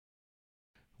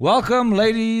Welcome,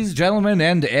 ladies, gentlemen,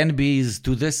 and NBs,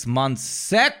 to this month's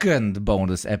second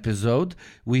bonus episode.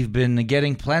 We've been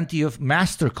getting plenty of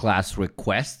masterclass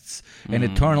requests, an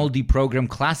eternal deprogram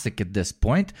classic at this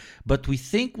point, but we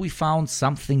think we found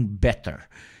something better.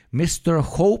 Mr.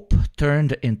 Hope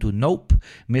turned into Nope,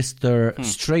 Mr.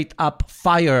 Straight Up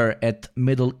Fire at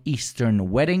Middle Eastern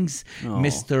Weddings,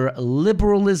 Mr.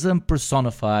 Liberalism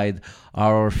personified,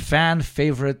 our fan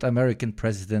favorite American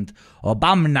President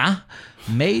Obamna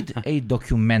made a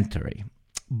documentary.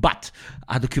 But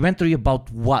a documentary about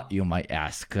what, you might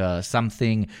ask?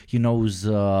 Something he knows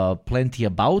plenty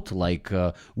about, like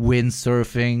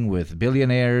windsurfing with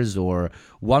billionaires, or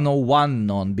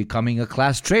 101 on becoming a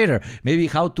class trader. Maybe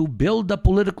how to build a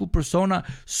political persona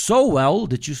so well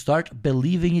that you start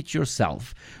believing it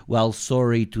yourself. Well,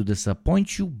 sorry to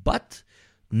disappoint you, but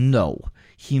no.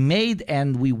 He made,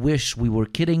 and we wish we were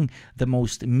kidding, the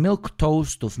most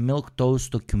milquetoast of milquetoast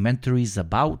documentaries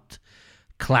about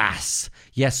class.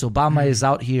 Yes, Obama is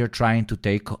out here trying to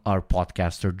take our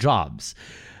podcaster jobs.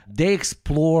 They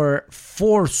explore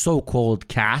 4 so-called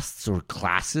castes or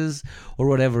classes or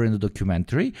whatever in the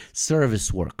documentary.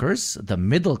 Service workers, the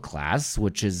middle class,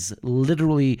 which is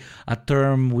literally a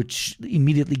term which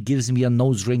immediately gives me a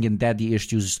nose ring and daddy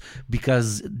issues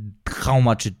because how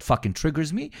much it fucking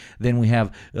triggers me. Then we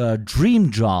have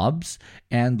dream jobs,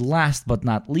 and last but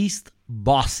not least,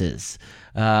 bosses.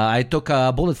 I took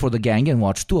a bullet for the gang and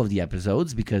watched 2 of the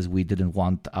episodes because we didn't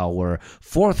want our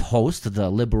 4th host, the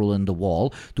liberal in the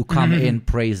wall, to come in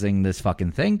praising this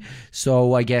fucking thing.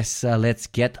 So I guess let's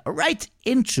get right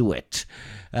into it.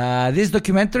 This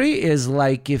documentary is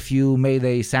like if you made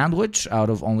a sandwich out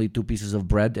of only 2 pieces of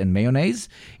bread and mayonnaise.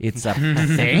 It's a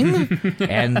thing,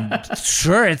 and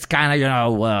sure, it's kind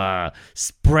of,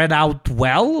 spread out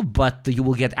well, but you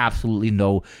will get absolutely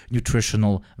no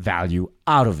nutritional value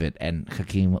out of it, and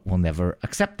Hakeem will never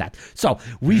accept that. So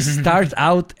we start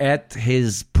out at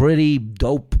his pretty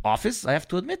dope office, I have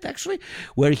to admit, actually,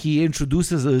 where he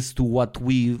introduces us to what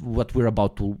we're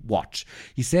about to watch.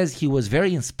 He says he was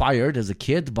very inspired as a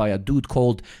kid by a dude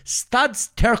called Studs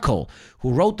Terkel,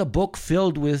 who wrote a book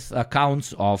filled with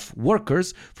accounts of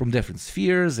workers from different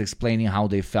spheres explaining how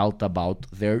they felt about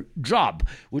their job,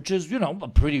 which is, a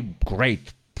pretty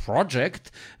great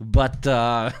project. But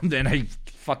then I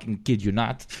fucking kid you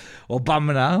not,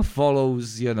 Obamna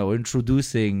follows,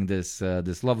 introducing this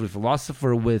lovely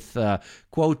philosopher with,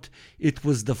 quote, "It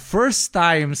was the first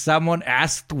time someone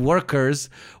asked workers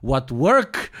what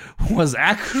work was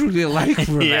actually like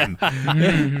for them."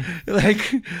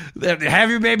 Like, have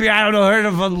you maybe, heard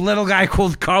of a little guy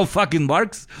called Karl fucking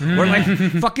Marx? Or like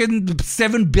fucking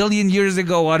 7 billion years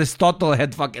ago, Aristotle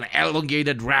had fucking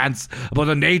elongated rants about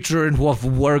the nature of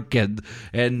work and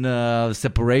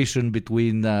separation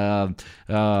between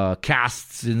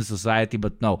castes in society.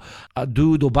 But no, a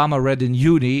dude Obama read in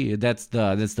uni, that's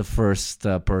the first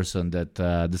person that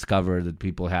discovered that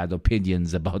people had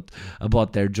opinions about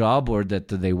their job, or that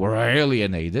they were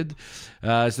alienated.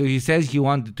 So he says he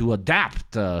wanted to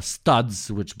adapt Studs,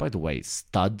 which, by the way,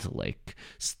 Studs,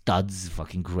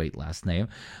 fucking great last name.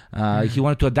 He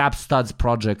wanted to adapt Studs'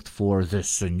 project for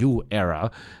this new era,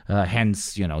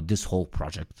 hence, this whole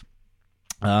project.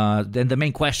 Then the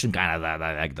main question, kind of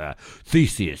like the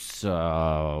thesis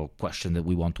question that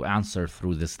we want to answer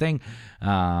through this thing,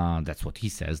 that's what he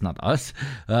says, not us.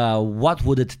 What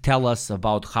would it tell us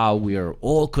about how we're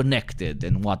all connected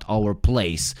and what our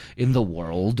place in the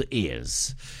world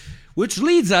is? Which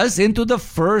leads us into the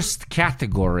first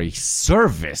category,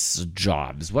 service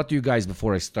jobs. What do you guys,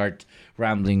 before I start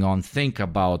rambling on, think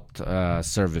about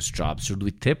service jobs? Should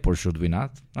we tip or should we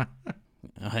not?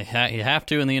 You have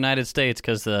to in the United States,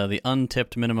 because the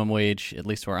untipped minimum wage, at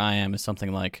least where I am, is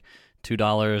something like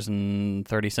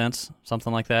 $2.30,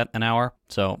 something like that, an hour.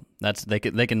 So that's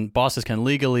bosses can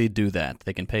legally do that.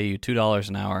 They can pay you $2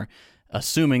 an hour,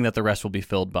 assuming that the rest will be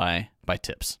filled by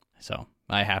tips. So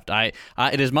I have to.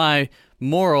 It is my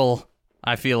moral.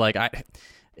 I feel like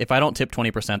if I don't tip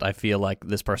 20%, I feel like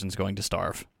this person's going to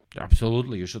starve.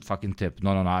 Absolutely, you should fucking tip.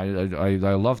 No.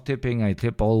 I love tipping. I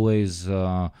tip always.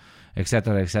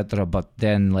 etc. But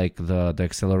then, like, the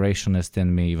accelerationist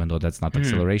in me, even though that's not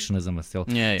accelerationism, it still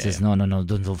says, no,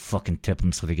 don't fucking tip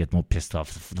them so they get more pissed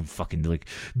off. Don't fucking, like,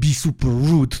 be super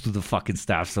rude to the fucking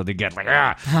staff so they get, like,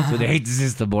 so they hate the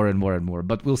system more and more and more.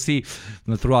 But we'll see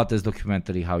throughout this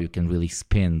documentary how you can really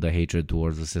spin the hatred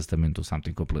towards the system into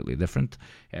something completely different,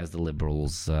 as the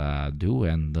liberals do,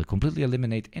 and completely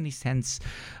eliminate any sense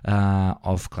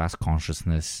of class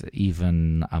consciousness,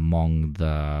 even among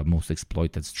the most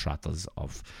exploited strata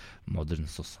of modern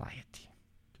society.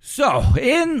 So,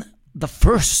 in the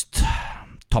first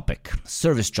topic,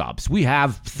 service jobs. We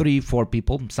have 3-4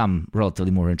 people, some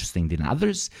relatively more interesting than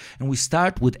others. And we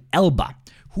start with Elba,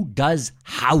 who does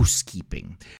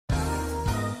housekeeping.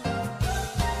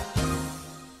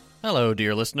 Hello,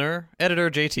 dear listener. Editor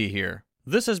JT here.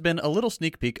 This has been a little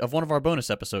sneak peek of one of our bonus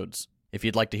episodes. If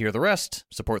you'd like to hear the rest,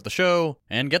 support the show,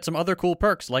 and get some other cool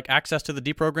perks like access to the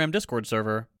Deprogram Discord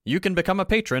server, you can become a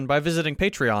patron by visiting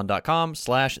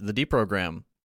patreon.com/thedeprogram.